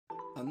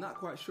I'm not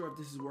quite sure if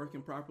this is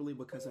working properly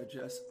because I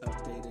just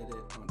updated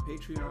it on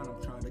Patreon.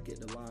 I'm trying to get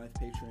the live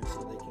Patreon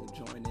so they can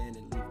join in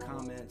and leave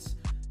comments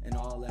and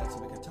all that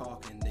so we can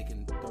talk and they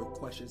can throw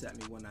questions at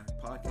me when I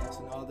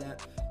podcast and all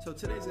that. So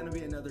today's going to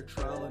be another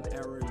trial and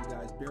error. You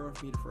guys bear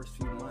with me the first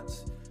few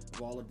months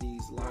of all of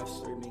these live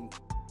streaming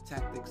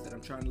tactics that I'm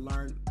trying to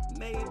learn.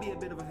 Maybe a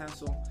bit of a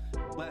hassle,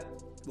 but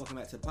welcome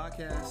back to the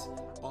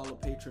podcast. All the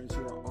patrons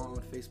who are on,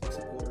 Facebook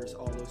supporters,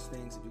 all those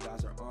things, if you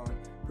guys are on,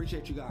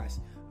 appreciate you guys.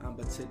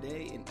 But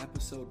today in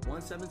episode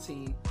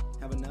 117,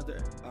 have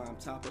another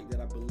topic that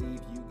I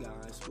believe you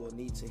guys will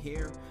need to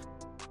hear.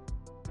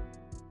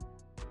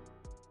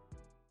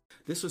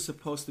 This was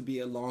supposed to be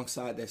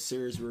alongside that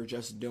series we were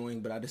just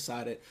doing, but I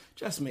decided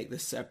just make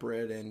this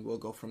separate and we'll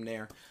go from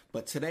there.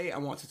 But today I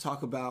want to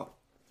talk about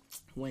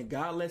when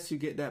God lets you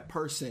get that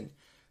person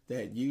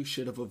that you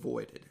should have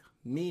avoided,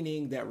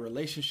 meaning that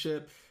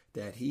relationship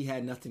that he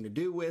had nothing to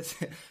do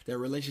with, that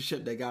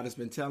relationship that God has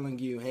been telling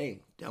you,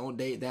 hey, don't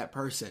date that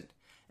person.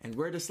 And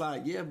we're just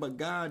like, yeah, but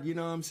God, you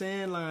know what I'm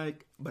saying?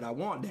 Like, but I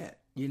want that.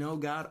 You know,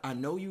 God, I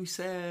know you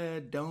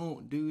said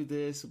don't do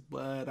this,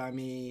 but I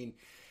mean,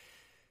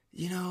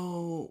 you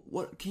know,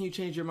 what, can you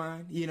change your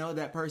mind? You know,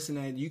 that person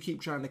that you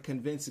keep trying to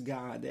convince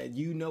God that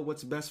you know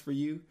what's best for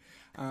you.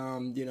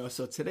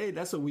 So today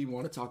that's what we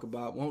want to talk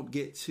about. Won't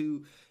get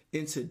too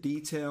into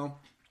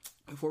detail.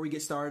 Before we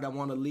get started, I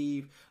want to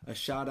leave a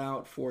shout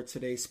out for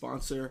today's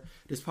sponsor.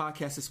 This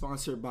podcast is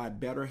sponsored by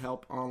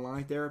BetterHelp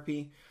Online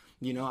Therapy.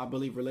 You know, I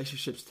believe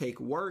relationships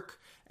take work,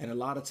 and a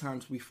lot of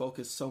times we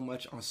focus so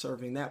much on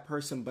serving that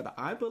person. But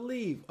I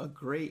believe a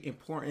great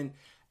important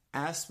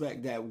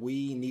aspect that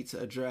we need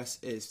to address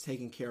is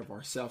taking care of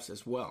ourselves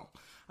as well.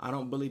 I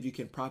don't believe you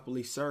can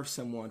properly serve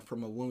someone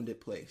from a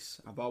wounded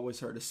place. I've always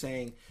heard the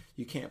saying,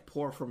 you can't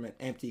pour from an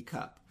empty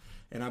cup.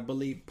 And I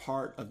believe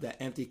part of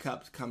that empty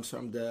cup comes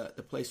from the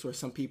place where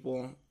some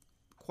people,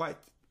 quite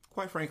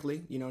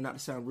frankly, you know, not to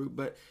sound rude,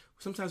 but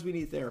sometimes we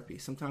need therapy.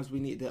 Sometimes we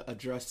need to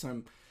address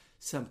some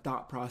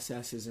thought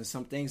processes and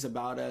some things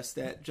about us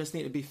that just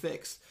need to be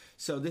fixed.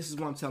 So this is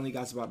what I'm telling you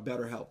guys about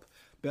BetterHelp.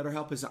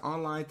 BetterHelp is an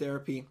online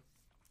therapy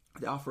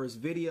that offers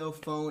video,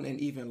 phone, and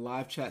even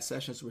live chat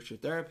sessions with your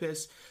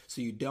therapist, so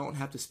you don't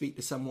have to speak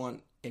to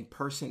someone in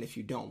person if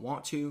you don't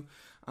want to.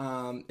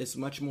 It's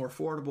much more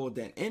affordable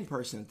than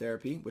in-person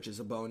therapy, which is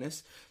a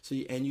bonus.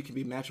 And you can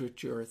be matched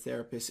with your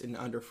therapist in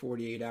under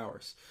 48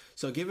 hours.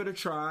 So give it a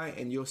try,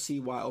 and you'll see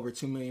why over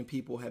 2 million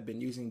people have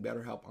been using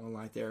BetterHelp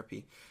Online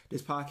Therapy.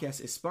 This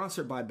podcast is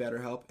sponsored by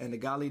BetterHelp, and the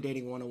Godly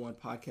Dating 101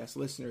 podcast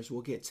listeners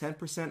will get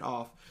 10%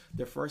 off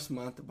their first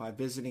month by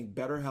visiting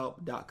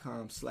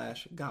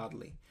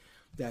BetterHelp.com/godly.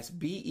 That's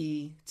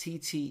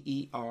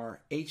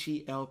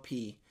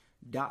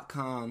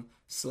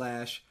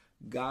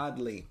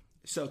BetterHelp.com/godly.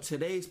 So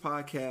today's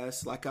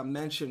podcast, like I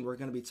mentioned, we're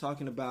going to be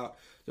talking about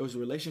those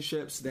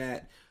relationships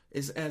that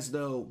is as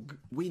though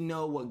we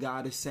know what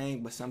God is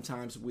saying, but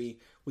sometimes we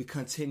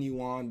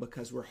continue on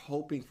because we're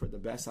hoping for the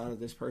best out of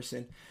this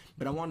person.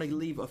 But I want to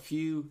leave a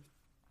few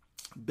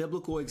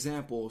biblical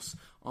examples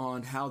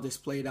on how this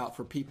played out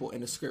for people in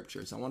the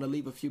scriptures. I want to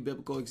leave a few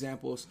biblical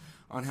examples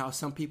on how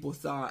some people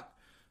thought,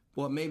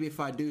 well, maybe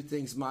if I do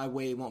things my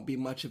way, it won't be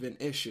much of an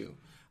issue.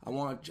 I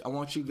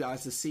want you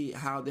guys to see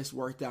how this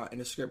worked out in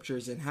the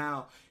scriptures and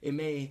how it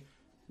may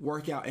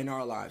work out in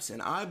our lives.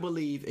 And I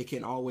believe it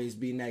can always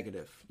be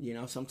negative. You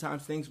know,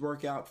 sometimes things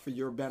work out for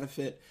your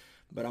benefit,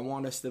 but I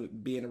want us to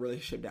be in a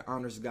relationship that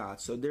honors God.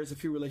 So there's a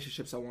few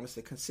relationships I want us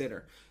to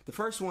consider. The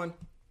first one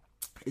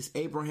is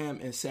Abraham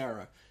and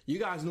Sarah. You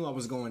guys knew I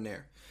was going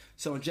there.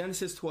 So in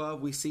Genesis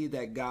 12, we see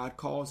that God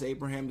calls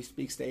Abraham. He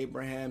speaks to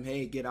Abraham,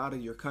 hey, get out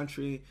of your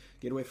country,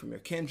 get away from your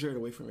kindred,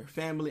 away from your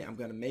family. I'm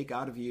going to make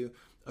out of you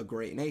a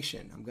great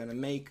nation. I'm going to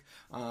make,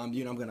 I'm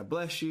going to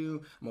bless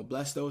you. I'm going to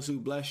bless those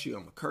who bless you.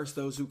 I'm going to curse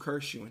those who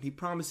curse you. And he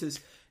promises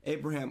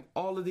Abraham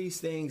all of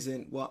these things.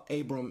 And well,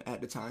 Abram at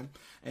the time,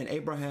 and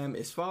Abraham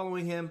is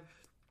following him.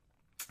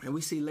 And we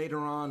see later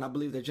on, I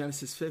believe that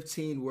Genesis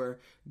 15, where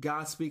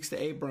God speaks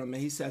to Abram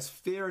and he says,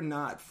 fear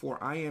not,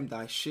 for I am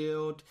thy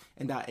shield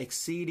and thy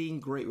exceeding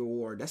great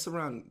reward. That's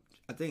around,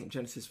 I think,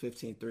 Genesis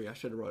 15:3. I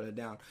should have wrote it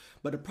down.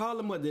 But the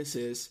problem with this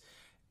is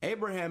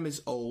Abraham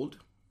is old.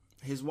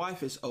 His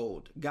wife is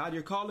old. God,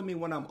 you're calling me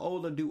when I'm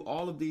old to do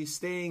all of these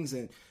things,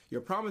 and you're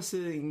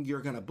promising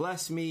you're going to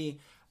bless me.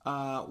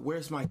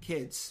 Where's my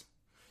kids?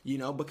 You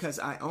know, because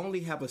I only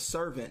have a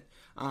servant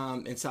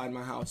inside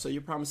my house. So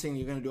you're promising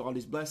you're going to do all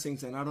these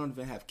blessings and I don't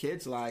even have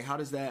kids. Like, how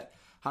does that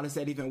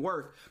even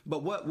work?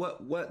 But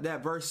what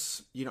that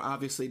verse, you know,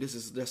 obviously this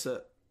is just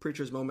a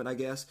preacher's moment, I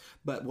guess.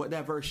 But what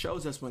that verse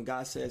shows us when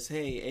God says,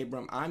 hey,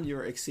 Abram, I'm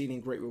your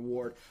exceeding great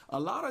reward. A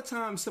lot of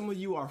times, some of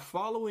you are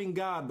following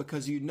God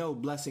because you know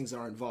blessings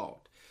are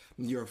involved.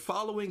 You're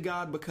following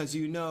God because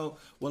you know,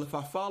 well, if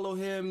I follow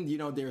him, you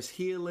know, there's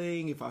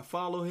healing. If I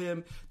follow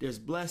him, there's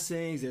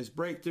blessings, there's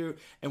breakthrough.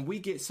 And we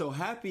get so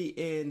happy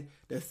in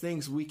the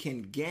things we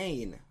can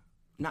gain,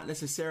 not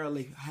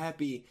necessarily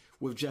happy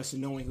with just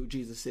knowing who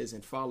Jesus is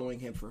and following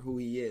him for who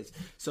he is.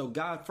 So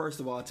God,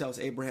 first of all, tells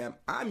Abraham,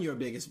 I'm your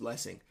biggest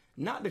blessing,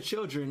 not the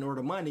children or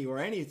the money or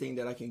anything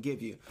that I can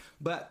give you.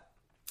 But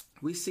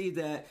we see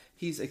that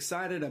he's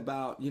excited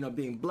about,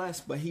 being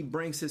blessed, but he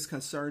brings his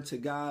concern to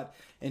God.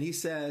 And he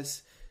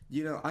says,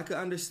 I could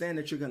understand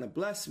that you're going to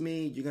bless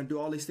me. You're going to do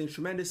all these things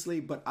tremendously,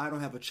 but I don't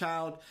have a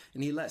child.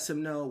 And he lets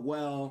him know,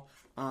 well,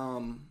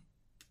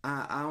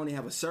 I only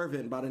have a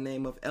servant by the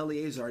name of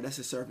Eliezer. That's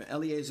his servant,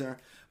 Eliezer.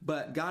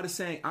 But God is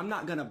saying, I'm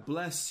not going to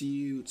bless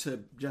you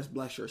to just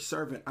bless your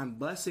servant. I'm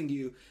blessing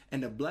you.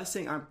 And the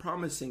blessing I'm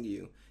promising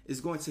you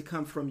is going to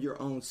come from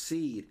your own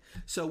seed.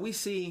 So we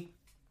see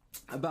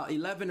about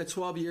 11 to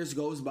 12 years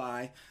goes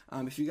by.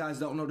 If you guys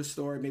don't know the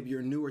story, maybe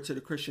you're newer to the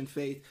Christian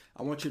faith,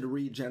 I want you to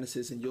read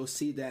Genesis and you'll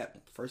see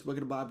that first book of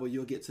the Bible,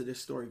 you'll get to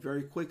this story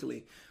very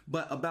quickly.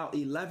 But about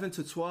 11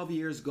 to 12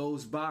 years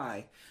goes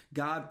by.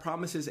 God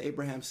promises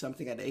Abraham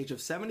something at the age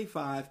of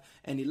 75,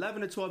 and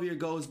 11 to 12 years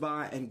goes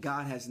by, and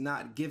God has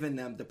not given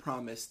them the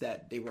promise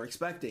that they were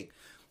expecting.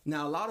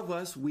 Now, a lot of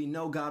us, we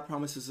know God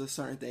promises us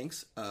certain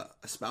things. A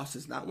spouse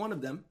is not one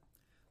of them.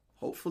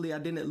 Hopefully I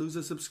didn't lose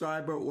a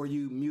subscriber or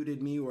you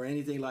muted me or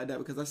anything like that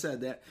because I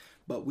said that.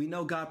 But we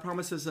know God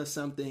promises us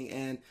something,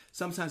 and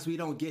sometimes we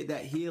don't get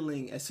that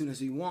healing as soon as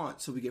we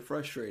want, so we get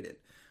frustrated.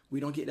 We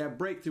don't get that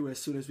breakthrough as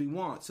soon as we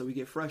want, so we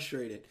get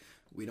frustrated.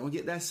 We don't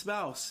get that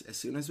spouse as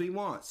soon as we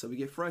want, so we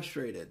get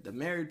frustrated. The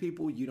married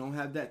people, you don't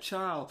have that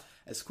child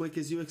as quick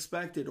as you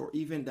expected, or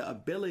even the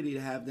ability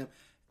to have them,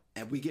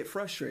 and we get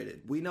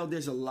frustrated. We know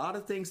there's a lot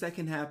of things that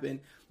can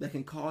happen that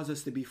can cause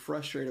us to be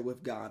frustrated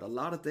with God. A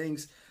lot of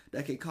things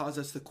that can cause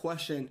us to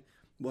question,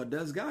 well,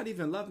 does God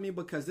even love me?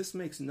 Because this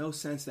makes no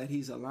sense that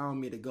he's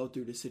allowing me to go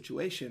through this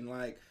situation.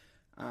 Like,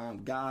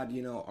 God,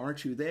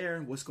 aren't you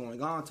there? What's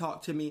going on?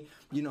 Talk to me.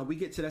 We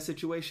get to that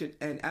situation.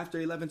 And after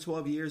 11,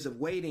 12 years of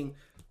waiting,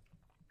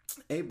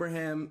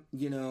 Abraham,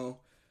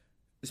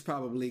 is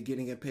probably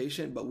getting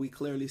impatient, but we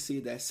clearly see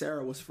that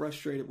Sarah was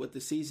frustrated with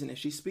the season, and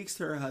she speaks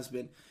to her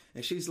husband,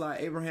 and she's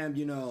like, Abraham,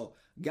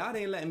 God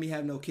ain't letting me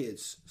have no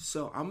kids,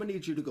 so I'm gonna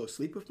need you to go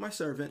sleep with my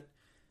servant,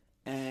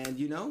 and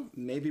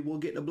maybe we'll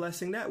get the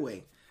blessing that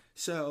way.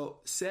 So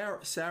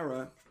Sarah's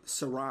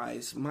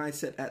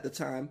mindset at the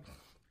time,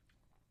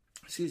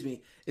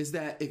 is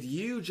that if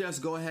you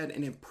just go ahead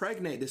and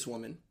impregnate this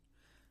woman,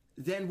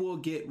 then we'll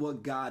get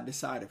what God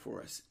decided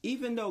for us.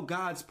 Even though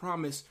God's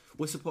promise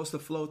was supposed to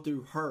flow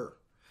through her,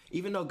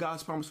 even though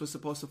God's promise was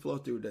supposed to flow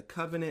through the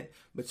covenant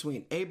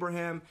between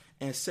Abraham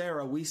and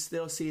Sarah, we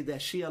still see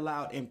that she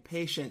allowed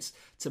impatience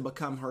to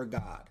become her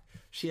God.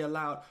 She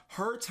allowed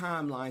her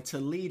timeline to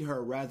lead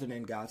her rather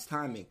than God's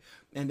timing.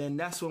 And then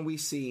that's when we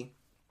see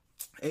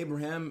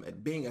Abraham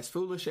being as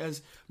foolish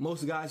as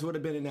most guys would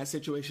have been in that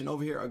situation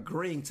over here,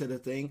 agreeing to the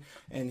thing.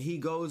 And he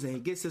goes and he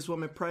gets this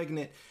woman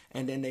pregnant,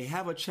 and then they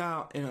have a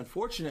child. And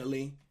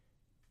unfortunately,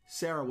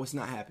 Sarah was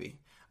not happy.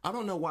 I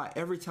don't know why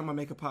every time I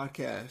make a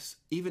podcast,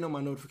 even though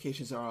my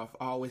notifications are off,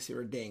 I always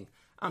hear a ding.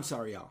 I'm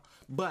sorry, y'all.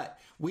 But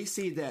we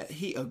see that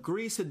he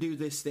agrees to do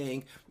this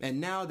thing.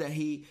 And now that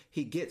he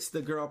gets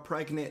the girl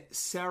pregnant,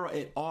 Sarah,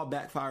 it all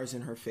backfires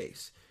in her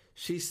face.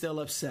 She's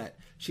still upset.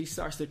 She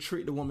starts to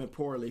treat the woman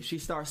poorly. She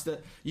starts to,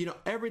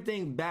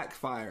 everything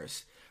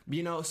backfires.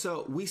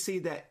 So we see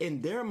that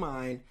in their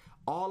mind,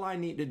 all I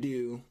need to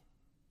do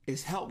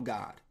is help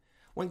God.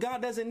 When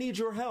God doesn't need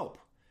your help.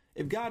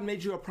 If God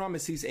made you a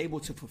promise, he's able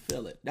to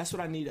fulfill it. That's what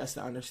I need us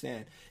to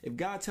understand. If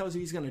God tells you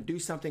he's going to do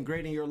something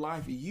great in your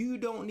life, you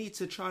don't need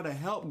to try to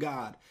help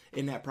God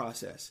in that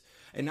process.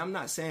 And I'm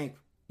not saying,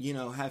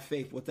 have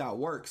faith without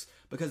works,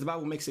 because the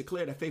Bible makes it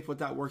clear that faith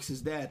without works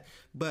is dead.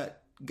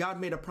 But God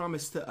made a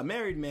promise to a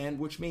married man,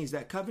 which means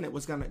that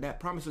that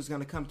promise was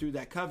going to come through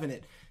that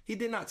covenant. He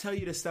did not tell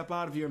you to step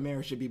out of your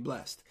marriage to be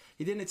blessed.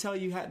 He didn't tell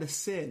you had to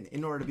sin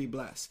in order to be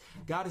blessed.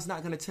 God is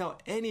not going to tell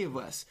any of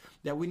us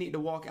that we need to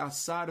walk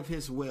outside of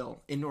his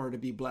will in order to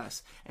be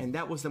blessed. And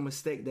that was the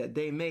mistake that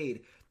they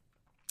made.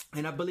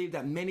 And I believe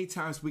that many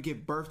times we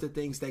give birth to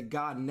things that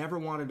God never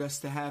wanted us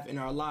to have in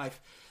our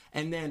life.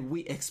 And then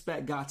we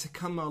expect God to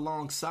come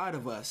alongside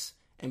of us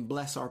and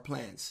bless our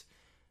plans.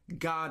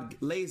 God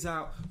lays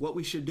out what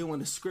we should do in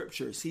the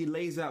scriptures. He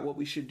lays out what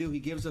we should do. He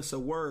gives us a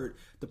word.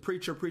 The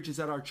preacher preaches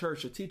at our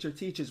church. The teacher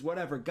teaches,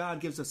 whatever. God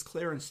gives us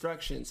clear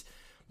instructions,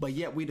 but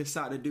yet we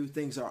decide to do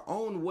things our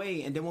own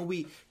way. And then when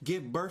we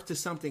give birth to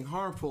something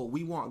harmful,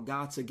 we want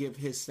God to give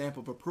his stamp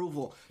of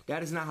approval.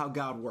 That is not how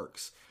God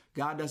works.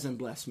 God doesn't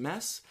bless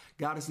mess.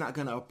 God is not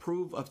going to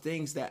approve of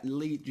things that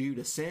lead you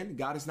to sin.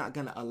 God is not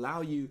going to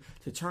allow you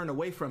to turn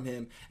away from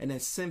him and then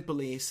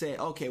simply say,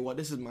 okay, well,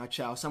 this is my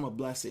child, so I'm going to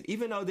bless it.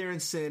 Even though they're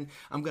in sin,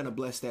 I'm going to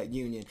bless that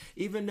union.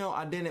 Even though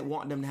I didn't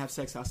want them to have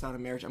sex outside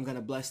of marriage, I'm going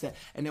to bless that.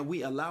 And then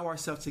we allow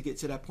ourselves to get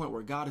to that point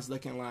where God is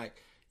looking like,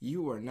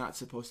 you are not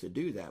supposed to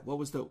do that.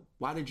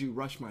 Why did you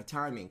rush my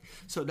timing?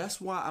 So that's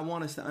why I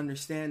want us to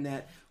understand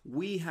that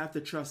we have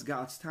to trust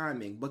God's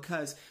timing,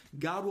 because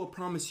God will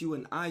promise you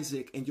an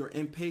Isaac and your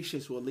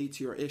impatience will lead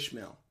to your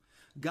Ishmael.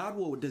 God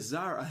will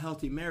desire a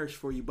healthy marriage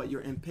for you, but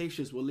your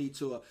impatience will lead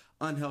to an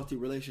unhealthy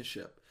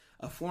relationship,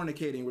 a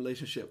fornicating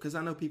relationship. Because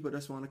I know people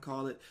just want to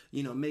call it,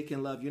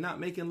 making love. You're not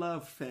making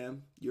love,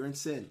 fam. You're in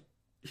sin.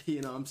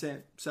 You know what I'm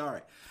saying?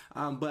 Sorry.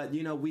 But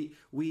you know,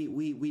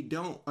 we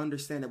don't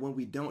understand that when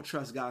we don't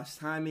trust God's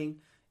timing,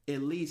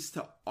 it leads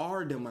to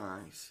our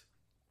demise.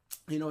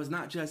 You know, it's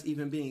not just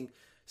even being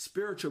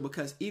spiritual,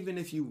 because even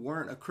if you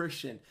weren't a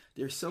Christian,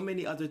 there's so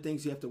many other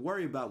things you have to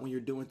worry about when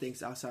you're doing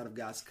things outside of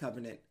God's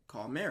covenant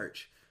called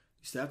marriage.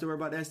 You still have to worry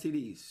about the STDs.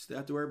 You still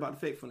have to worry about the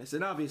faithfulness.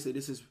 And obviously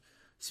this is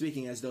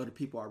speaking as though the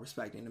people are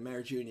respecting the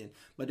marriage union.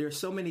 But there's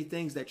so many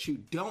things that you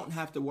don't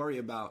have to worry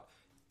about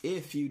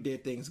if you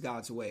did things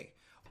God's way.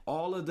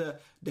 All of the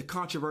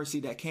controversy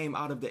that came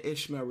out of the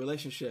Ishmael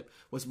relationship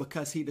was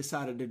because he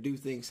decided to do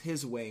things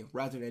his way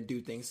rather than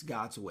do things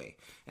God's way.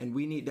 And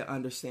we need to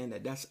understand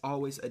that that's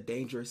always a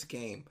dangerous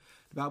game.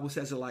 The Bible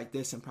says it like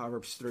this in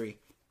Proverbs 3.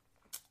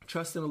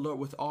 Trust in the Lord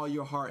with all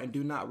your heart and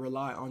do not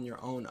rely on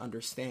your own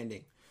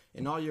understanding.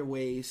 In all your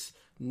ways,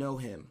 know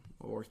him.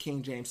 Or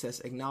King James says,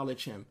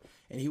 acknowledge him,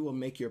 and he will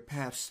make your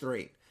path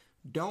straight.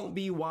 Don't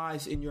be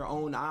wise in your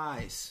own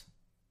eyes.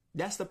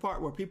 That's the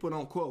part where people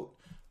don't quote.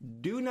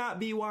 Do not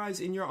be wise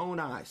in your own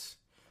eyes.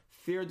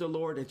 Fear the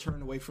Lord and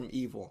turn away from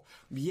evil.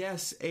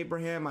 Yes,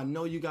 Abraham, I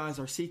know you guys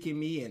are seeking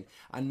me and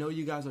I know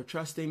you guys are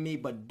trusting me,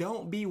 but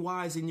don't be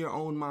wise in your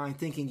own mind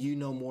thinking you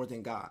know more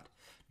than God.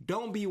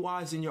 Don't be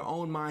wise in your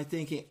own mind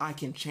thinking I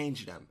can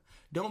change them.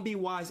 Don't be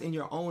wise in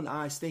your own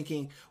eyes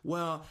thinking,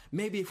 well,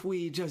 maybe if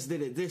we just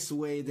did it this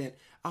way, then,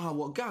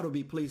 well, God will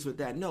be pleased with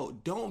that. No,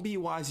 don't be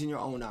wise in your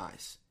own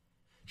eyes.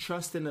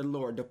 Trust in the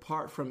Lord,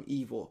 depart from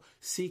evil,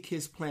 seek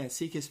his plan,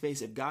 seek his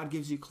face. If God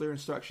gives you clear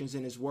instructions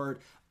in his word,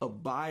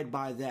 abide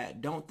by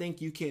that. Don't think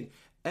you can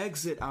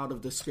exit out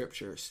of the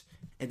scriptures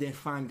and then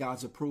find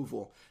God's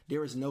approval.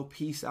 There is no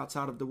peace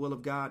outside of the will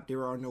of God.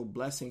 There are no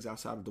blessings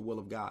outside of the will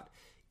of God.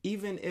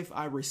 Even if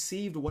I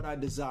received what I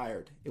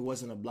desired, it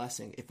wasn't a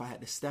blessing if I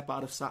had to step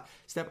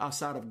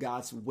outside of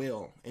God's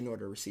will in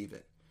order to receive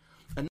it.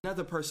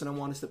 Another person I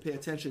want us to pay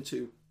attention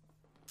to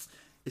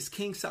is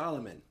King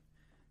Solomon.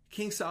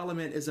 King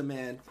Solomon is a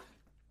man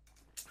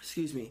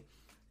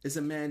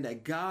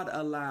that God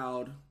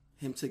allowed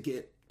him to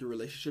get the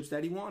relationships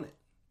that he wanted.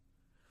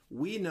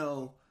 We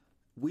know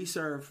we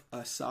serve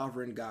a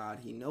sovereign God.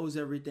 He knows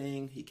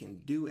everything. He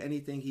can do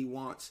anything he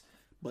wants,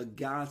 but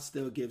God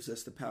still gives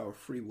us the power of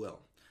free will.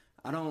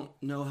 I don't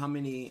know how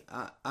many,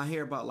 I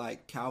hear about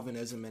like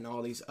Calvinism and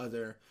all these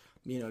other,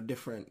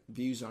 different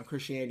views on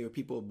Christianity where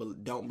people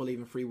don't believe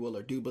in free will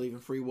or do believe in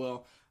free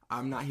will.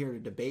 I'm not here to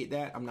debate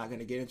that. I'm not going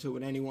to get into it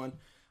with anyone.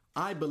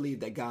 I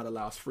believe that God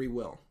allows free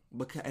will.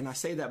 And I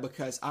say that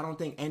because I don't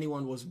think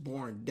anyone was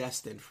born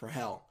destined for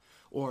hell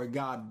or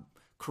God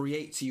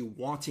creates you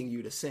wanting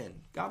you to sin.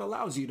 God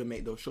allows you to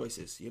make those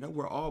choices.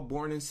 We're all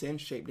born in sin,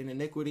 shaped in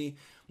iniquity.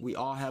 We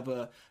all have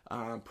a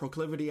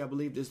proclivity, I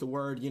believe is the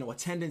word, a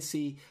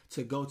tendency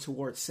to go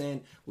towards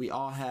sin. We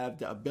all have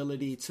the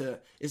ability to,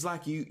 it's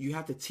like you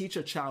have to teach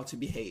a child to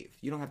behave.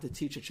 You don't have to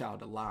teach a child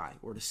to lie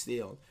or to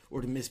steal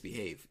or to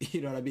misbehave. You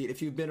know what I mean?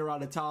 If you've been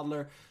around a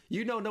toddler,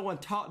 no one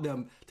taught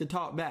them to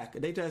talk back.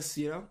 They just,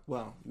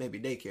 well, maybe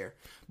daycare,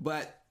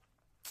 but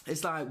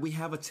it's like we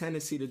have a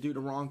tendency to do the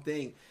wrong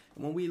thing.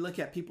 And when we look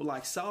at people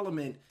like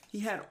Solomon, he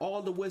had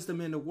all the wisdom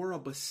in the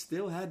world, but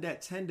still had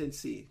that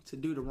tendency to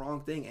do the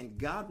wrong thing. And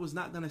God was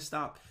not going to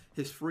stop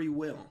his free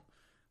will.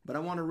 But I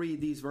want to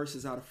read these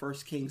verses out of 1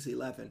 Kings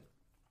 11.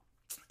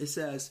 It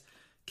says,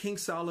 King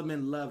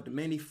Solomon loved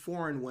many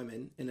foreign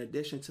women in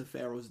addition to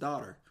Pharaoh's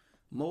daughter,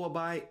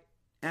 Moabite,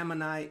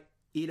 Ammonite,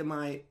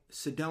 Edomite,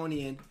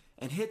 Sidonian,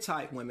 and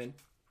Hittite women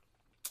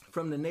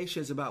from the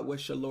nations about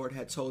which the Lord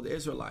had told the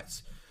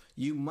Israelites.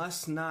 You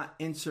must not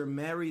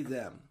intermarry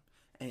them,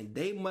 and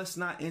they must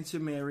not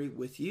intermarry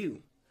with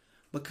you,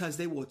 because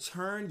they will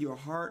turn your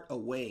heart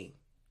away.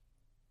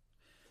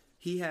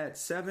 They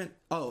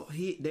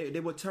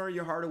will turn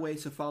your heart away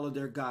to follow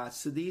their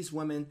gods. To these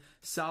women,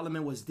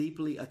 Solomon was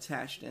deeply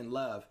attached in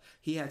love.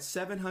 He had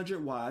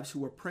 700 wives who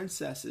were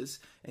princesses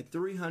and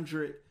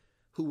 300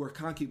 who were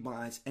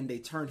concubines, and they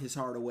turned his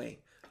heart away.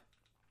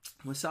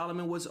 When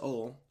Solomon was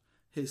old,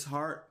 his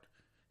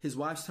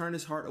wives turned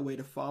his heart away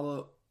to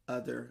follow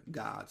other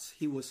gods.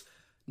 He was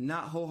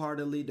not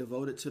wholeheartedly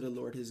devoted to the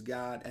Lord his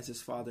God as his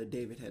father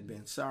David had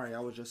been. Sorry, I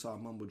was just all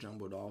mumble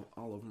jumbled all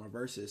over my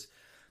verses.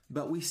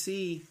 But we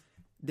see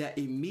that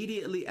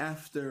immediately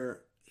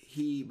after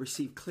he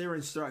received clear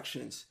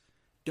instructions,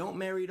 don't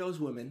marry those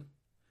women,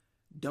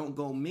 don't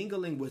go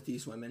mingling with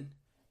these women,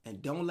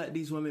 and don't let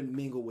these women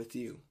mingle with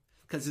you.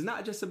 Because it's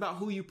not just about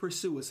who you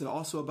pursue, it's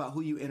also about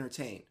who you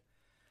entertain.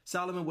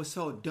 Solomon was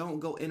told, don't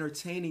go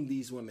entertaining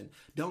these women.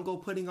 Don't go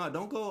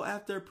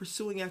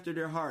pursuing after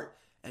their heart,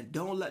 and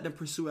don't let them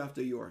pursue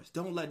after yours.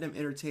 Don't let them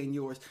entertain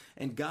yours.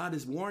 And God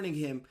is warning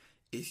him,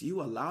 if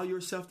you allow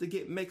yourself to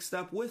get mixed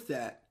up with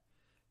that,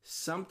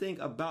 something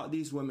about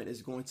these women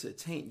is going to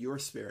taint your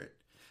spirit.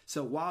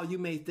 So while you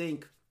may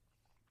think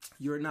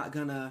you're not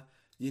going to,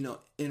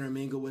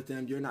 intermingle with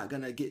them, you're not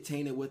going to get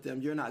tainted with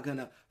them, you're not going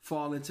to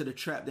fall into the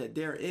trap that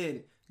they're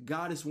in,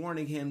 God is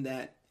warning him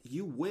that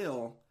you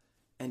will.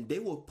 And they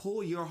will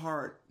pull your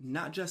heart,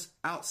 not just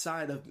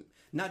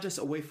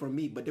away from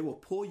me, but they will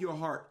pull your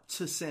heart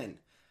to sin.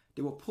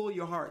 They will pull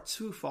your heart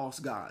to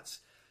false gods.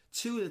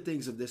 to the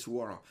things of this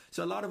world.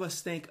 So a lot of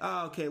us think,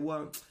 oh, okay,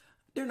 well,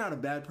 they're not a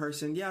bad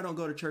person. Yeah, I don't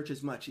go to church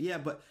as much. Yeah,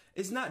 but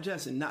it's not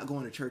just not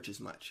going to church as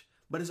much,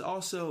 but it's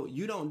also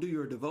you don't do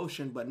your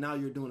devotion, but now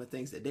you're doing the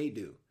things that they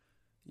do.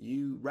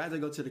 You rather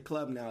go to the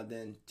club now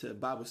than to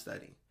Bible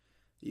study.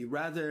 You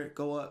rather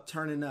go up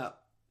turning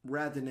up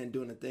rather than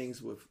doing the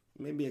things with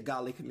maybe a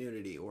godly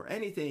community or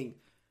anything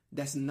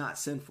that's not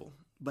sinful.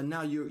 But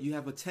now you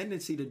have a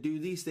tendency to do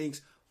these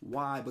things.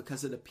 Why?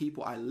 Because of the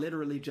people I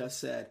literally just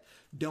said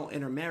don't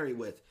intermarry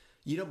with.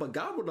 But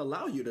God would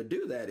allow you to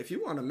do that. If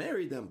you want to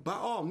marry them, by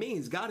all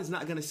means, God is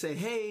not going to say,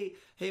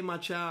 hey, my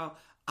child,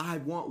 I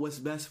want what's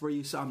best for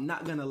you, so I'm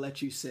not going to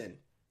let you sin.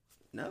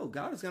 No,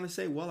 God is going to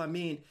say, well, I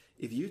mean,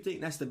 if you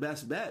think that's the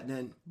best bet,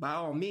 then by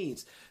all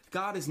means.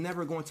 God is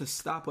never going to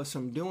stop us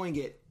from doing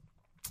it.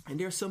 And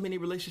there are so many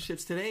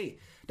relationships today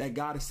that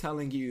God is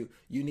telling you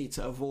need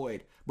to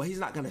avoid, but he's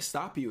not going to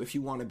stop you if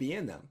you want to be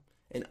in them.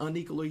 An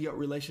unequally yoked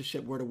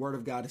relationship where the word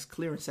of God is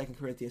clear in 2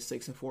 Corinthians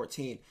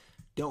 6:14.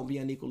 Don't be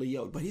unequally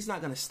yoked. But he's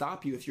not going to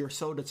stop you if you're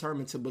so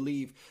determined to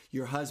believe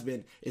your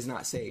husband is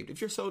not saved.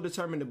 If you're so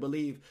determined to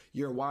believe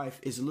your wife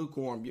is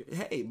lukewarm,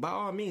 hey, by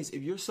all means,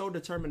 if you're so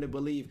determined to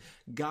believe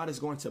God is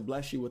going to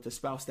bless you with a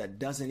spouse that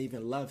doesn't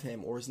even love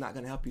him or is not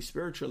going to help you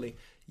spiritually,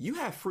 you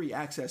have free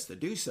access to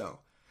do so.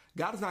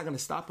 God is not going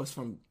to stop us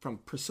from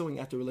pursuing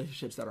after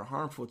relationships that are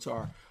harmful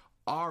to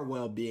our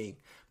well-being.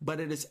 But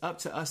it is up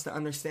to us to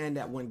understand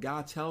that when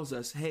God tells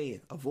us,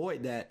 hey,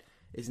 avoid that,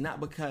 it's not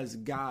because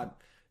God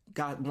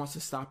wants to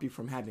stop you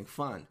from having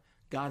fun.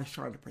 God is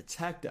trying to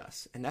protect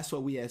us. And that's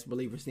what we as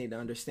believers need to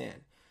understand.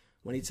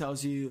 When he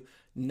tells you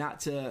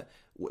not to,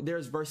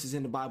 there's verses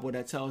in the Bible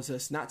that tells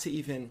us not to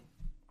even,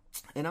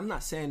 and I'm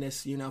not saying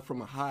this,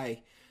 from a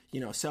high,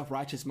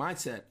 self-righteous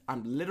mindset.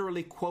 I'm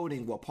literally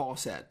quoting what Paul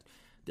said.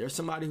 There's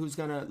somebody who's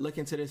going to look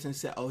into this and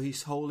say, oh,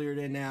 he's holier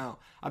than thou.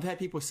 I've had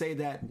people say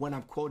that when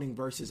I'm quoting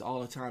verses all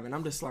the time. And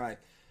I'm just like,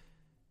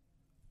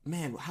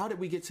 man, how did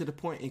we get to the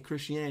point in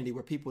Christianity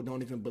where people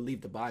don't even believe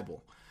the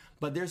Bible?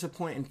 But there's a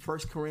point in 1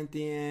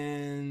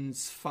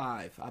 Corinthians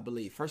 5, I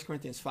believe, 1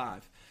 Corinthians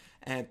 5.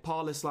 And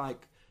Paul is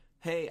like,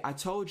 hey, I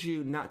told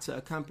you not to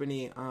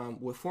accompany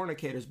with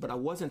fornicators, but I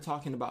wasn't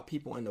talking about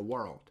people in the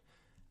world.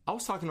 I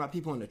was talking about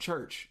people in the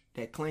church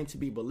that claim to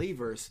be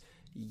believers,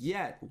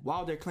 yet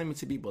while they're claiming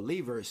to be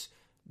believers,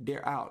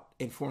 they're out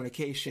in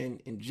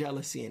fornication and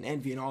jealousy and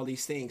envy and all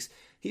these things.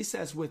 He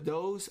says, with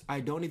those,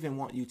 I don't even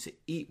want you to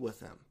eat with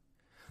them.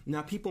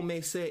 Now, people may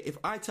say, if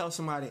I tell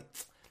somebody,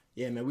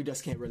 yeah, man, we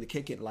just can't really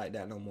kick it like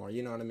that no more.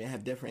 You know what I mean? I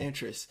have different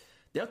interests.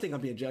 They'll think I'm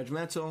being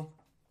judgmental,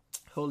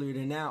 holier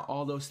than thou,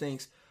 all those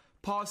things.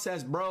 Paul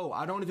says, bro,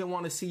 I don't even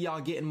want to see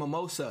y'all getting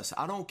mimosas.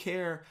 I don't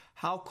care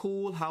how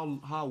cool,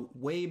 how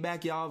way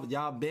back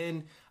y'all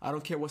been. I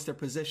don't care what's their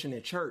position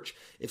in church.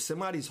 If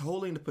somebody's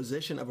holding the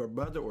position of a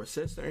brother or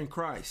sister in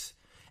Christ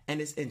and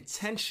is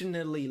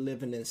intentionally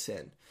living in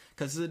sin,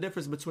 because there's a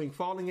difference between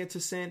falling into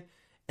sin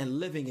and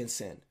living in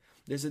sin.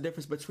 There's a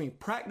difference between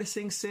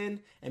practicing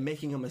sin and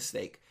making a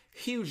mistake.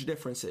 Huge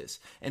differences.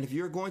 And if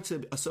you're going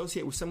to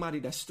associate with somebody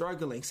that's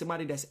struggling,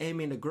 somebody that's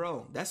aiming to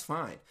grow, that's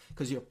fine,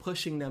 because you're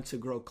pushing them to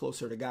grow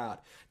closer to God.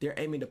 They're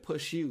aiming to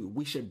push you.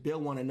 We should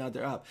build one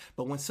another up.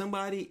 But when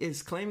somebody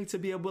is claiming to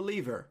be a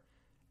believer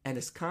and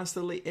is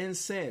constantly in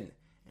sin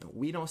and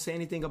we don't say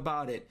anything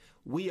about it,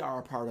 we are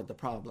a part of the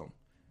problem.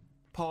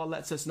 Paul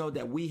lets us know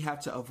that we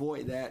have to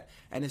avoid that.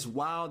 And it's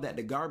wild that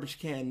the garbage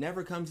can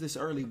never comes this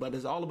early, but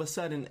is all of a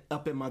sudden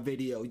up in my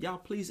video. Y'all,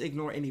 please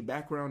ignore any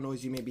background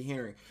noise you may be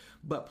hearing.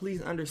 But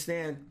please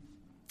understand,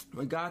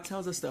 when God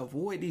tells us to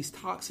avoid these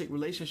toxic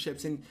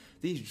relationships and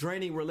these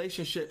draining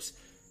relationships,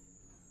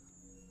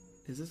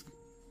 is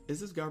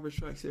this garbage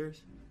truck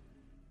serious?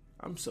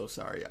 I'm so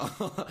sorry,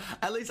 y'all.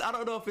 At least I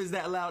don't know if it's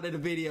that loud in the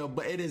video,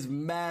 but it is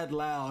mad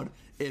loud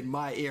in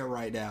my ear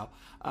right now.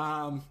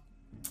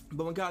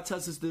 But when God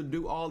tells us to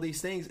do all these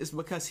things, it's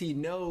because he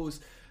knows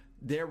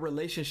this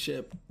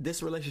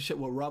relationship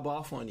will rub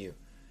off on you.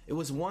 It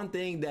was one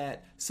thing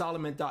that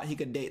Solomon thought he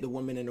could date the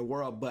women in the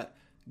world, but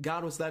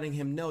God was letting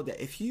him know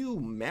that if you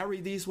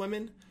marry these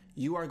women,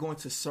 you are going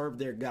to serve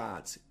their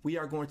gods. We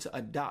are going to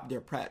adopt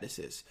their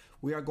practices.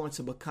 We are going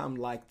to become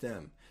like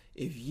them.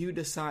 If you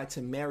decide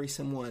to marry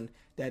someone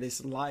that is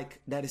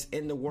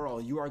in the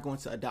world, you are going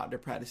to adopt their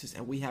practices.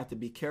 And we have to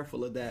be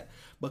careful of that,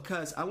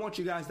 because I want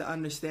you guys to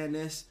understand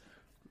this.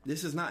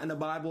 This is not in the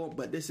Bible,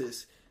 but this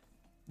is,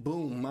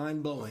 boom,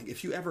 mind-blowing.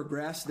 If you ever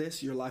grasp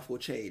this, your life will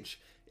change.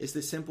 It's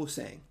the simple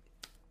saying.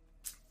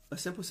 A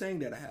simple saying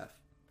that I have.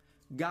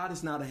 God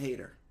is not a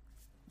hater.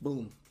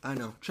 Boom. I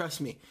know.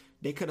 Trust me.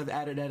 They could have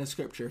added that in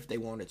scripture if they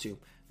wanted to.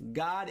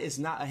 God is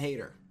not a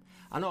hater.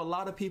 I know a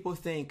lot of people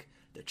think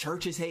the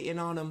church is hating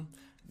on them.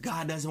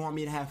 God doesn't want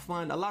me to have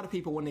fun. A lot of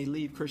people, when they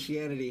leave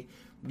Christianity,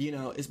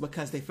 it's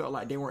because they felt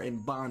like they were in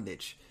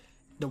bondage.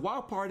 The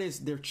wild part is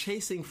they're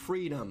chasing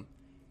freedom.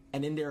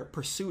 And in their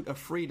pursuit of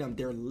freedom,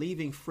 they're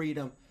leaving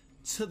freedom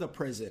to the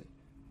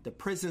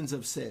prisons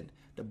of sin,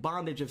 the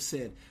bondage of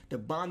sin, the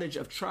bondage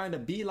of trying to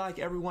be like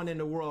everyone in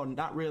the world,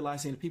 not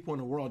realizing the people in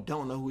the world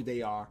don't know who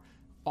they are,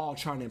 all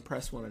trying to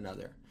impress one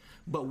another.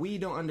 But we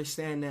don't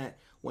understand that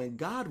when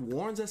God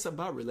warns us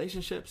about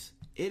relationships,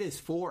 it is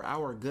for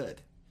our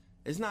good.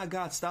 It's not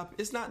God stop.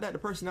 It's not that the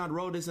person on the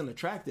road isn't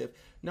attractive.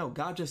 No,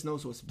 God just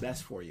knows what's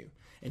best for you.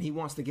 And he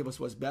wants to give us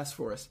what's best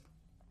for us.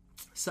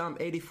 Psalm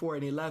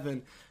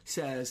 84:11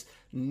 says,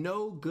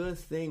 no good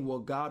thing will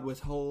God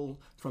withhold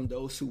from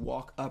those who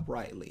walk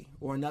uprightly.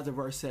 Or another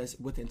verse says,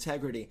 with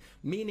integrity.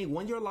 Meaning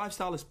when your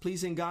lifestyle is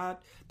pleasing God,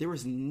 there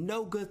is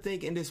no good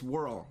thing in this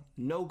world,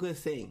 no good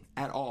thing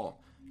at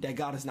all that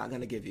God is not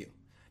going to give you.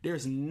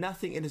 There's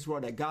nothing in this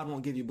world that God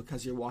won't give you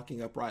because you're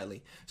walking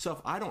uprightly. So if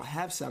I don't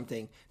have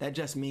something, that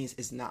just means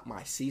it's not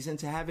my season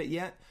to have it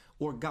yet,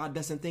 or God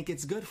doesn't think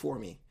it's good for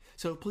me.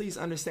 So please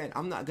understand,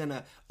 I'm not going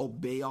to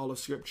obey all of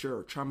Scripture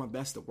or try my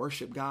best to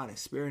worship God in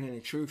spirit and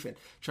in truth and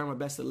try my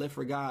best to live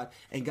for God.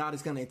 And God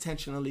is going to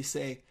intentionally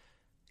say,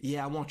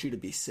 yeah, I want you to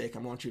be sick. I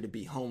want you to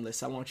be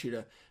homeless. I want you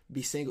to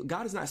be single.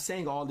 God is not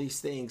saying all these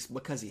things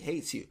because he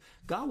hates you.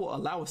 God will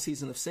allow a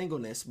season of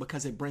singleness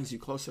because it brings you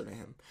closer to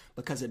him,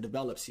 because it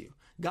develops you.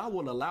 God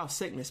will allow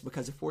sickness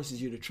because it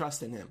forces you to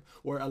trust in him,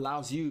 or it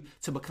allows you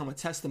to become a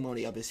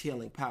testimony of his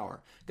healing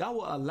power. God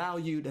will allow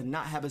you to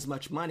not have as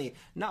much money,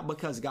 not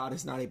because God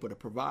is not able to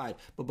provide,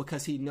 but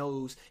because he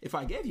knows if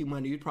I gave you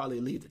money, you'd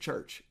probably leave the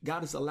church.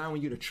 God is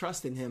allowing you to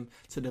trust in him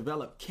to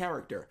develop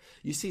character.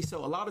 You see,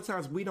 so a lot of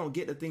times we don't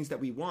get the things that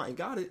we want. And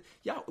God is,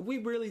 we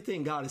really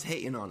think God is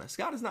hating on us.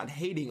 God is not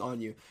hating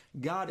on you.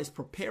 God is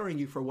preparing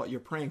you for what you're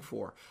praying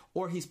for,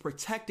 or he's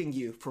protecting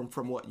you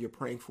from what you're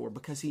praying for,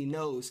 because he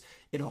knows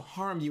it'll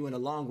harm you in the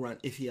long run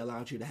if he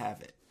allowed you to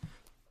have it.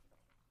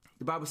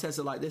 The Bible says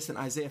it like this in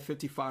Isaiah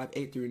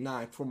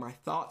 55:8-9, for my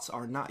thoughts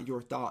are not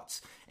your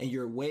thoughts, and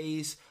your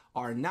ways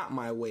are not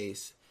my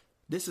ways.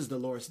 This is the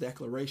Lord's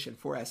declaration.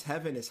 For as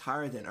heaven is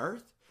higher than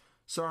earth,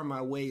 so are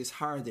my ways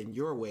higher than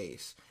your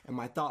ways, and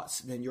my thoughts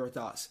than your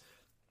thoughts.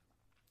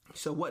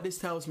 So what this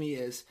tells me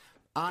is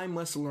I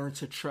must learn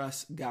to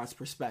trust God's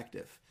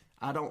perspective.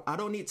 I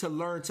don't need to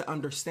learn to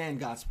understand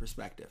God's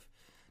perspective.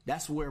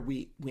 That's where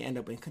we end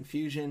up in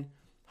confusion,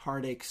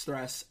 heartache,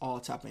 stress, all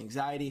type of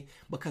anxiety,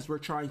 because we're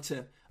trying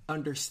to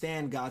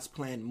understand God's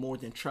plan more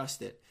than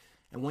trust it.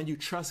 And when you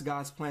trust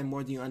God's plan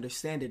more than you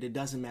understand it, it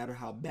doesn't matter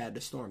how bad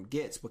the storm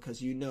gets,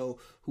 because you know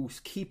who's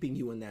keeping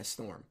you in that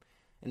storm.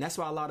 And that's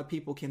why a lot of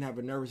people can have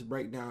a nervous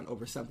breakdown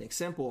over something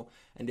simple.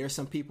 And there's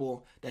some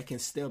people that can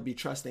still be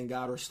trusting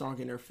God or strong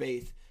in their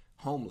faith,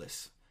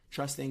 homeless,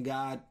 trusting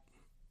God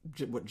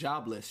with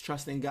jobless,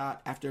 trusting God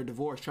after a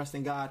divorce,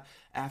 trusting God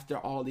after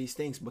all these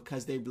things,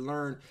 because they've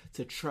learned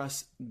to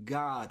trust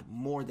God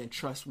more than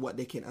trust what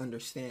they can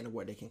understand or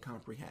what they can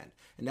comprehend.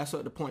 And that's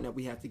what the point that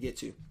we have to get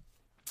to.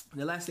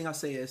 And the last thing I'll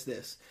say is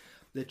this: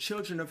 the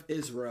children of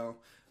Israel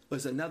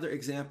was another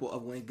example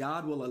of when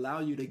God will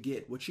allow you to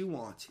get what you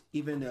want,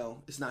 even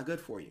though it's not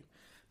good for you.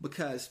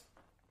 Because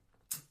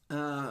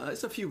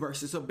it's a few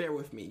verses, so bear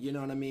with me. You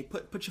know what I mean?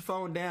 Put your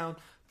phone down,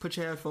 put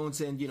your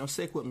headphones in,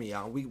 stick with me,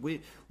 y'all. We're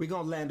going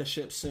to land the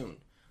ship soon.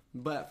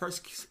 But 1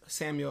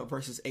 Samuel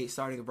verses 8,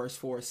 starting at verse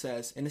 4,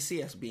 says, in the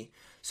CSB,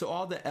 so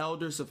all the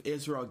elders of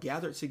Israel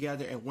gathered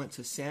together and went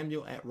to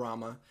Samuel at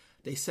Ramah.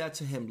 They said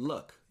to him,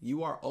 look,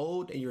 you are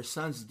old and your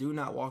sons do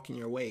not walk in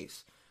your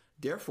ways.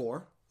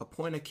 Therefore,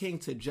 appoint a king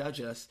to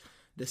judge us,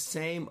 the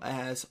same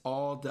as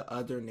all the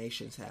other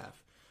nations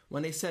have.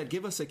 When they said,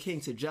 give us a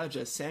king to judge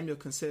us, Samuel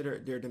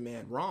considered their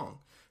demand wrong.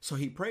 So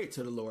he prayed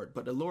to the Lord.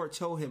 But the Lord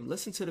told him,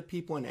 listen to the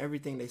people and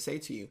everything they say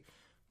to you.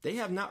 They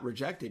have not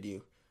rejected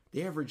you.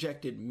 They have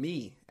rejected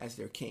me as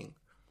their king.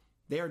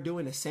 They are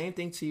doing the same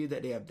thing to you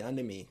that they have done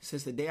to me,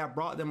 since the day I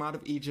brought them out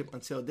of Egypt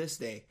until this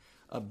day,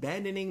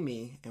 abandoning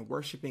me and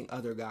worshiping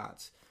other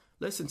gods.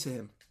 Listen to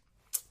him.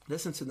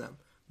 Listen to them.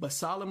 But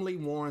solemnly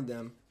warn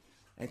them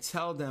and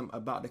tell them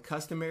about the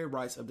customary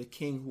rights of the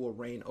king who will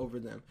reign over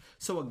them.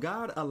 So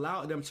God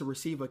allowed them to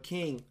receive a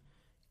king,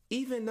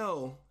 even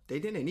though they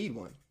didn't need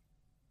one.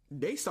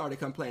 They started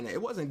complaining.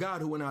 It wasn't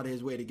God who went out of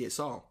his way to get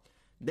Saul.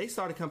 They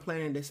started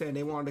complaining. They said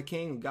they wanted a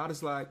king. God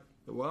is like,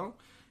 well,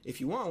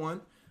 if you want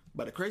one.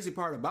 But the crazy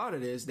part about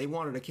it is they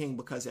wanted a king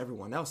because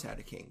everyone else had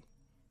a king.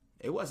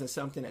 It wasn't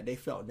something that they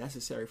felt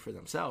necessary for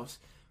themselves.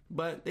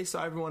 But they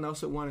saw everyone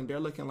else with one, and they're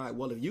looking like,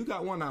 well, if you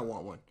got one, I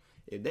want one.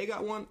 If they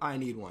got one, I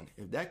need one.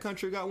 If that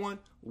country got one,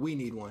 we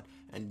need one.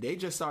 And they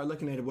just started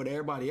looking at what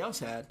everybody else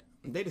had,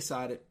 and they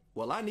decided,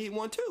 well, I need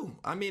one too.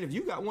 I mean, if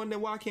you got one,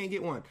 then why can't I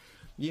get one?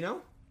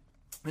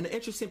 And the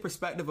interesting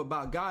perspective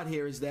about God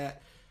here is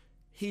that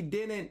he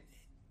didn't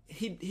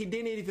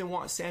even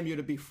want Samuel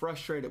to be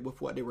frustrated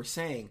with what they were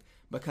saying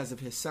because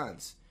of his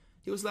sons.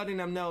 He was letting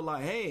them know,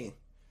 like, hey,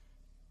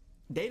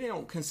 they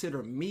don't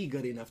consider me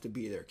good enough to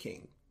be their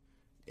king.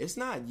 It's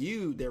not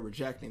you they're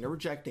rejecting. They're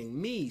rejecting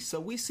me.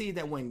 So we see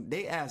that when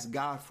they asked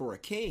God for a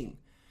king,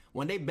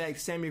 when they begged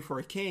Samuel for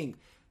a king,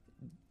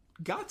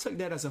 God took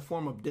that as a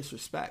form of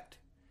disrespect.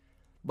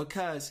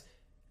 Because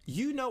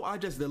I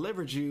just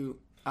delivered you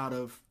out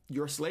of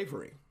your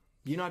slavery.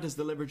 I just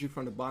delivered you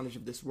from the bondage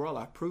of this world.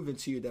 I've proven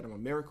to you that I'm a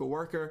miracle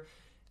worker.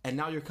 And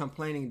now you're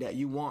complaining that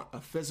you want a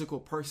physical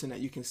person that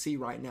you can see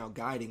right now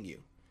guiding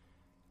you.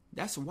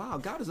 That's wow.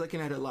 God is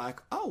looking at it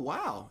like, oh,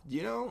 wow,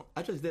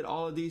 I just did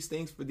all of these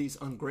things for these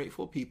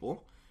ungrateful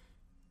people,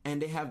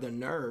 and they have the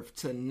nerve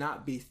to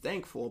not be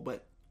thankful,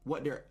 but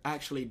what they're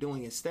actually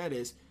doing instead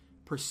is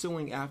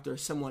pursuing after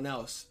someone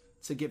else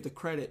to give the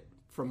credit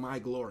for my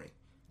glory.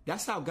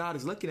 That's how God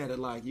is looking at it,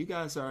 like, you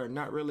guys are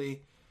not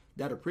really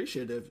that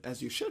appreciative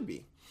as you should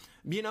be.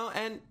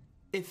 And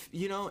if,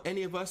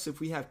 any of us, if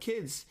we have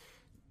kids,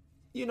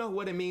 you know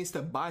what it means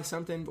to buy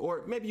something,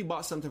 or maybe you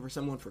bought something for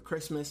someone for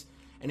Christmas,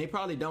 and they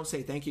probably don't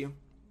say thank you.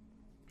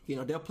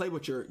 They'll play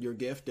with your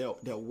gift.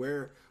 They'll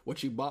wear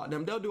what you bought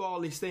them. They'll do all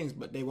these things,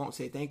 but they won't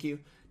say thank you.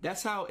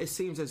 That's how it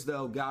seems as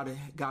though God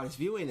is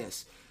viewing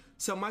this.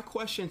 So my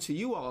question to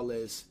you all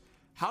is,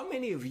 how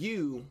many of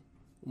you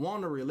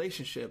want a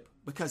relationship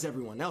because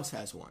everyone else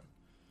has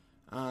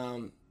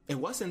one? It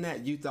wasn't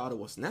that you thought it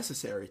was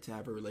necessary to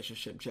have a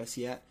relationship just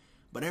yet,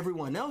 but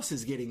everyone else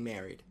is getting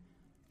married.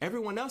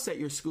 Everyone else at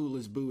your school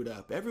is booed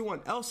up.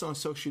 Everyone else on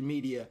social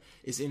media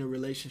is in a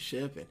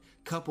relationship and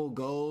couple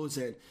goals.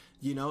 And,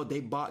 they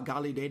bought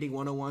Godly Dating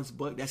 101's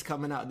book that's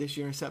coming out this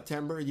year in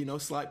September.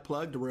 Slight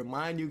plug to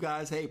remind you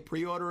guys, hey,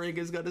 pre-ordering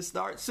is going to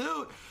start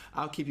soon.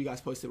 I'll keep you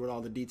guys posted with all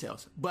the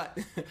details. But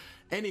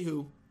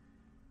anywho,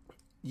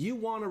 you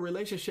want a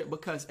relationship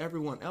because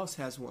everyone else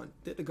has one.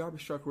 Did the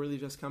garbage truck really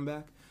just come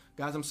back?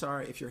 Guys, I'm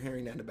sorry if you're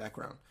hearing that in the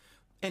background.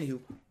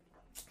 Anywho,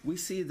 we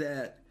see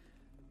that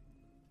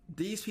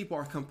these people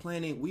are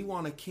complaining, we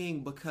want a king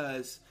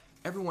because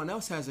everyone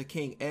else has a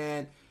king.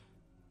 And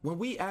when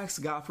we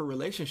ask God for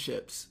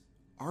relationships,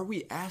 are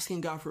we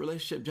asking God for a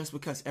relationship just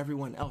because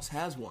everyone else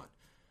has one?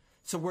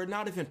 So we're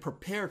not even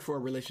prepared for a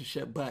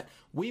relationship, but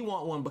we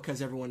want one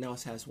because everyone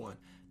else has one.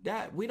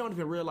 That we don't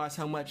even realize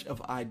how much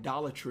of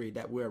idolatry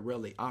that we're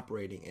really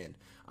operating in,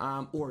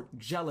 or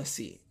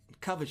jealousy,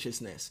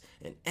 covetousness,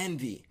 and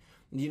envy.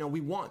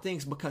 We want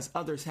things because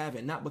others have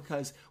it, not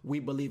because we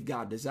believe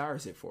God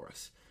desires it for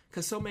us.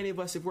 Because so many of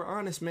us, if we're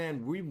honest,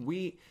 man,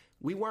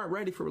 we weren't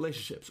ready for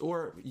relationships.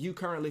 Or you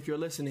currently, if you're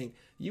listening,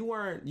 you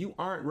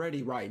aren't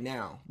ready right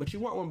now. But you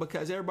want one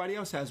because everybody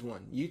else has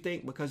one. You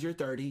think because you're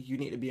 30, you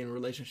need to be in a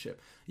relationship.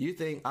 You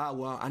think,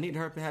 well, I need to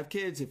hurry to have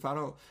kids. If I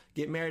don't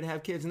get married and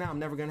have kids now, I'm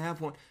never going to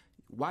have one.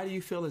 Why do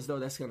you feel as though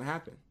that's going to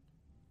happen?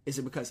 Is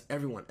it because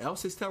everyone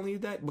else is telling you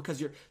that?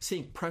 Because you're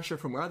seeing pressure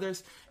from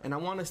others? And I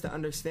want us to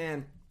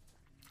understand,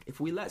 if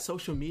we let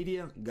social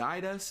media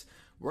guide us,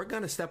 we're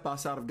going to step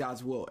outside of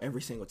God's will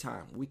every single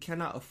time. We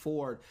cannot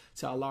afford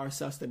to allow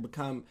ourselves to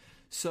become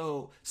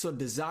so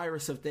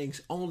desirous of things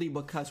only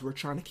because we're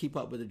trying to keep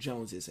up with the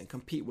Joneses and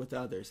compete with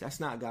others. That's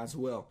not God's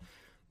will.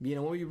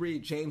 When we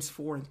read James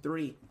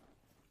 4:3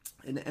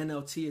 in the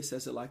NLT, it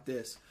says it like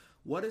this: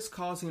 what is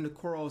causing the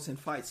quarrels and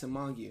fights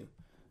among you?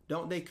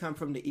 Don't they come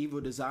from the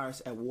evil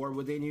desires at war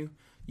within you?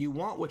 You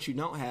want what you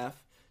don't have,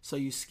 so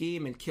you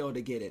scheme and kill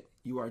to get it.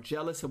 You are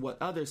jealous of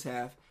what others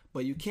have,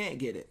 but you can't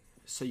get it.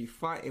 So you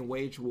fight and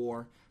wage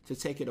war to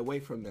take it away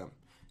from them.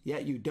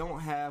 Yet you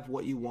don't have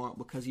what you want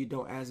because you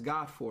don't ask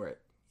God for it.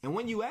 And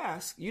when you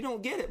ask, you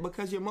don't get it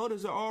because your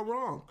motives are all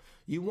wrong.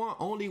 You want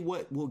only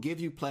what will give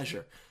you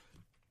pleasure.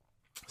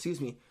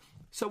 Excuse me.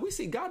 So we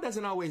see God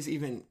doesn't always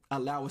even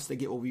allow us to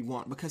get what we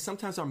want because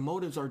sometimes our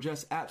motives are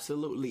just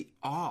absolutely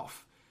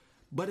off.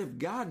 But if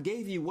God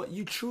gave you what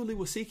you truly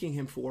were seeking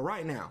him for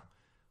right now,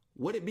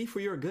 would it be for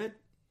your good?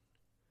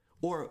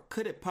 Or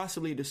could it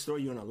possibly destroy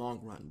you in the long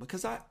run?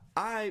 Because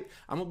I'm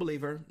a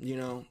believer,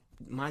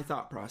 my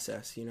thought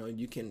process,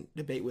 you can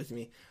debate with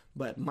me,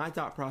 but my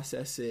thought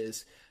process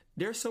is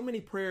there's so many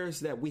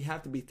prayers that we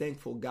have to be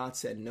thankful God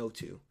said no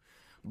to.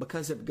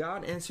 Because if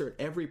God answered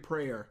every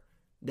prayer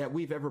that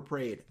we've ever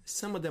prayed,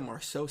 some of them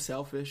are so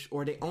selfish,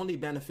 or they only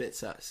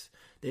benefits us.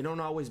 They don't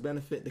always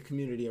benefit the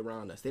community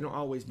around us. They don't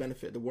always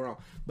benefit the world,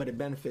 but it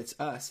benefits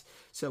us.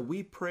 So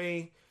we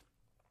pray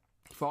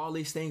for all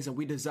these things and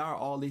we desire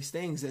all these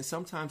things, and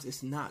sometimes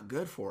it's not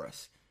good for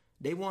us.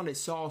 They wanted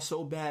Saul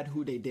so bad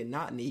who they did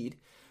not need.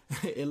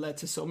 It led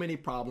to so many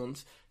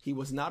problems. He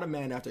was not a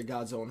man after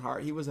God's own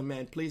heart. He was a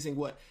man pleasing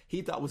what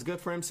he thought was good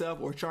for himself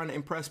or trying to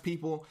impress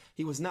people.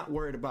 He was not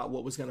worried about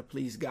what was going to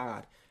please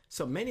God.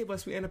 So many of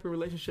us, we end up in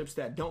relationships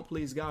that don't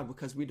please God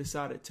because we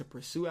decided to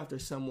pursue after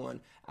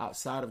someone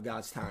outside of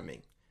God's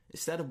timing.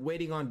 Instead of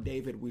waiting on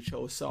David, we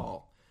chose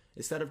Saul.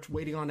 Instead of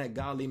waiting on that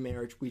godly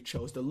marriage, we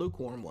chose the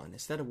lukewarm one.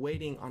 Instead of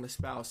waiting on a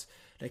spouse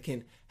that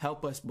can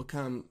help us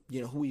become,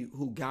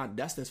 who God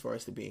destines for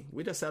us to be,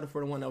 we just settled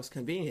for the one that was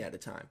convenient at the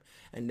time.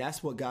 And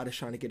that's what God is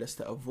trying to get us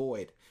to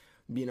avoid.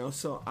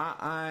 So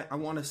I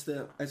want us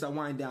to, as I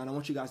wind down, I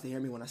want you guys to hear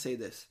me when I say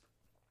this.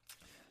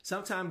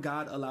 Sometimes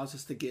God allows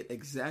us to get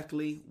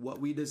exactly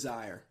what we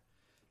desire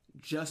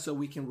just so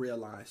we can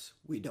realize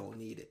we don't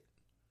need it.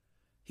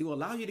 He will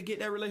allow you to get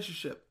that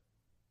relationship.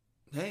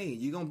 Hey,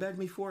 you going to beg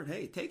me for it?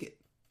 Hey, take it.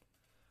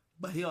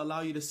 But he'll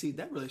allow you to see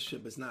that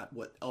relationship is not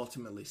what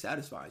ultimately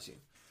satisfies you.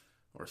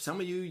 Or some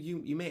of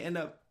you may end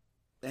up,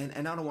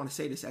 and I don't want to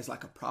say this as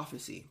like a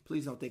prophecy.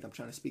 Please don't think I'm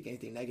trying to speak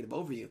anything negative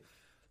over you.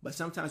 But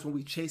sometimes when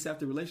we chase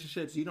after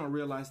relationships, you don't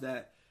realize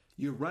that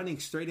you're running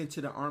straight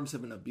into the arms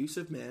of an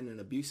abusive man and an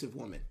abusive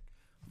woman.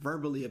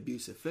 verbally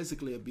abusive,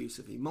 physically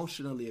abusive,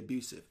 emotionally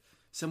abusive,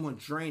 someone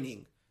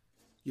draining.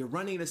 You're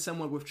running to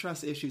someone with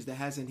trust issues that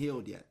hasn't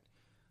healed yet.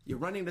 You're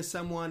running to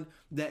someone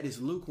that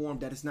is lukewarm,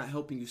 that is not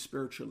helping you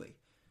spiritually.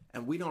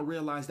 And we don't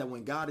realize that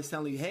when God is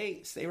telling you,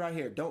 hey, stay right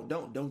here. Don't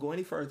go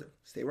any further.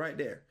 Stay right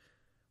there.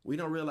 We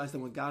don't realize that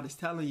when God is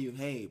telling you,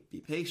 hey, be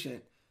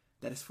patient,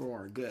 that is for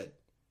our good.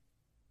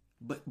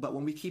 But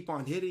when we keep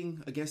on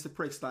hitting against the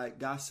pricks, like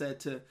God said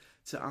to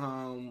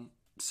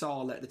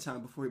Saul at the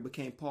time before he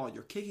became Paul,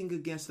 you're kicking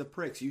against the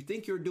pricks. You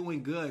think you're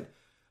doing good,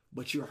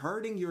 but you're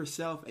hurting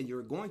yourself and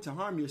you're going to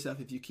harm yourself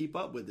if you keep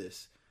up with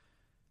this.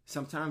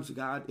 Sometimes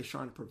God is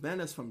trying to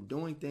prevent us from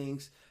doing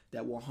things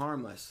that will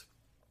harm us.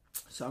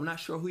 So I'm not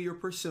sure who you're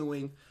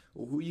pursuing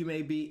or who you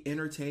may be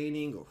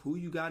entertaining or who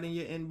you got in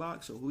your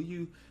inbox or who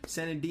you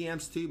sending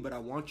DMs to, but I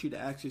want you to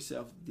ask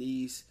yourself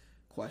these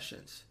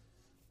questions.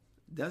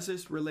 Does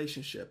this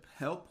relationship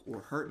help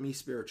or hurt me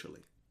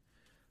spiritually?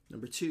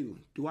 Number 2,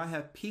 do I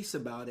have peace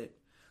about it,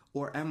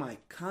 or am I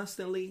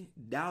constantly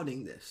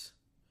doubting this?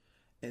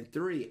 And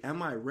 3,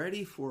 am I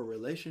ready for a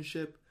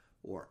relationship,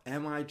 or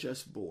am I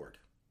just bored?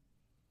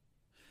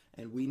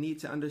 And we need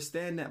to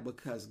understand that,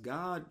 because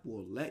God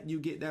will let you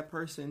get that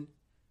person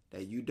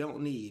that you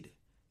don't need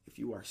if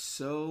you are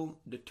so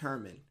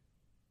determined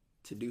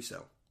to do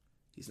so.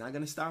 He's not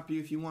going to stop you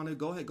if you want to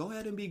go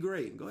ahead and be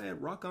great. Go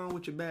ahead, rock on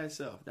with your bad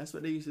self. That's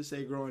what they used to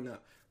say growing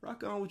up.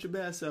 Rock on with your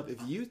bad self.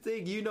 If you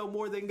think you know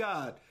more than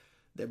God,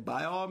 then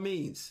by all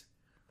means.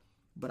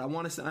 But I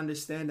want us to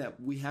understand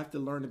that we have to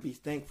learn to be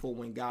thankful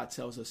when God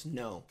tells us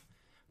no,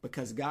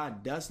 because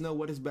God does know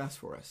what is best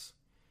for us.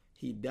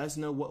 He does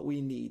know what we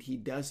need. He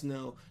does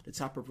know the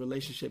type of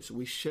relationships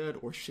we should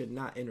or should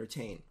not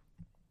entertain.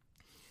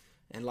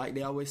 And like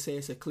they always say,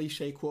 it's a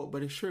cliche quote,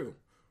 but it's true.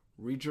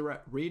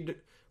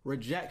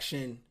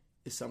 Rejection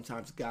is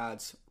sometimes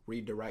God's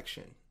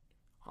redirection.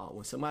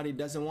 When somebody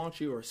doesn't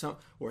want you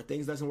or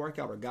things doesn't work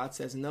out or God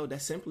says no,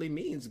 that simply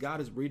means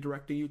God is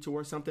redirecting you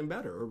towards something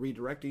better or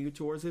redirecting you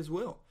towards his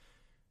will.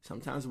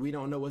 Sometimes we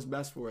don't know what's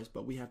best for us,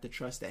 but we have to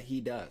trust that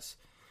he does.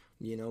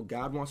 You know,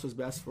 God wants what's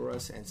best for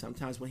us, and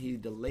sometimes when he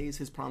delays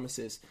his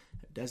promises,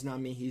 it does not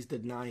mean he's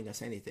denying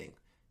us anything.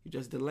 He's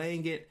just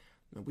delaying it,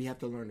 and we have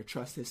to learn to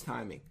trust his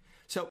timing.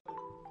 So,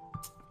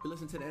 if you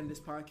listen to the end of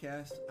this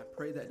podcast, I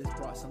pray that this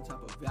brought some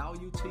type of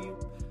value to you.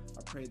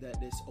 I pray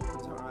that this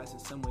opens our eyes in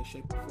some way,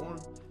 shape, or form,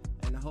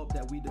 and I hope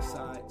that we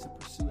decide to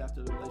pursue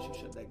after the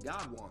relationship that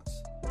God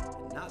wants,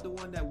 and not the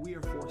one that we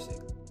are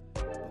forcing,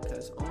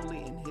 because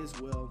only in his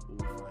will we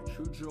find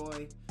true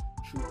joy,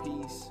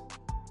 true peace.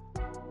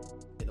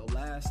 It'll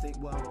last.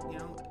 Well, you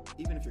know,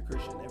 even if you're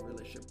Christian, every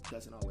relationship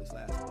doesn't always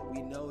last. But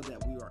we know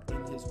that we are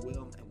in his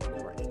will, and when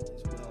you are in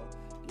his will,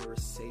 there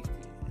is safety,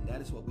 and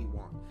that is what we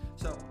want.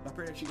 So I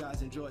pray that you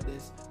guys enjoyed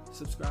this.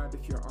 Subscribe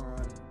if you're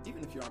on,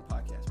 even if you're on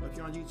podcast. But if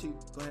you're on YouTube,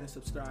 go ahead and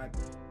subscribe.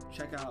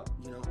 Check out,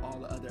 all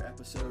the other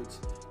episodes.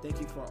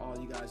 Thank you for all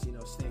you guys,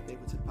 staying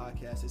faithful to the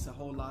podcast. It's a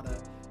whole lot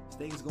of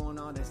things going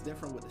on that's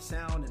different with the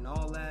sound and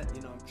all that.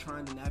 I'm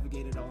trying to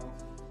navigate it all.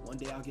 One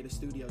day I'll get a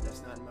studio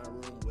that's not in my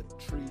room with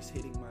trees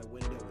hitting my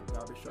window and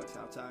garbage trucks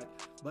outside.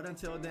 But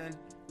until then,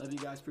 love you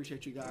guys.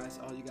 Appreciate you guys.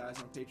 All you guys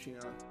on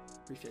Patreon.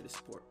 Appreciate the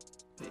support.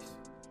 Peace.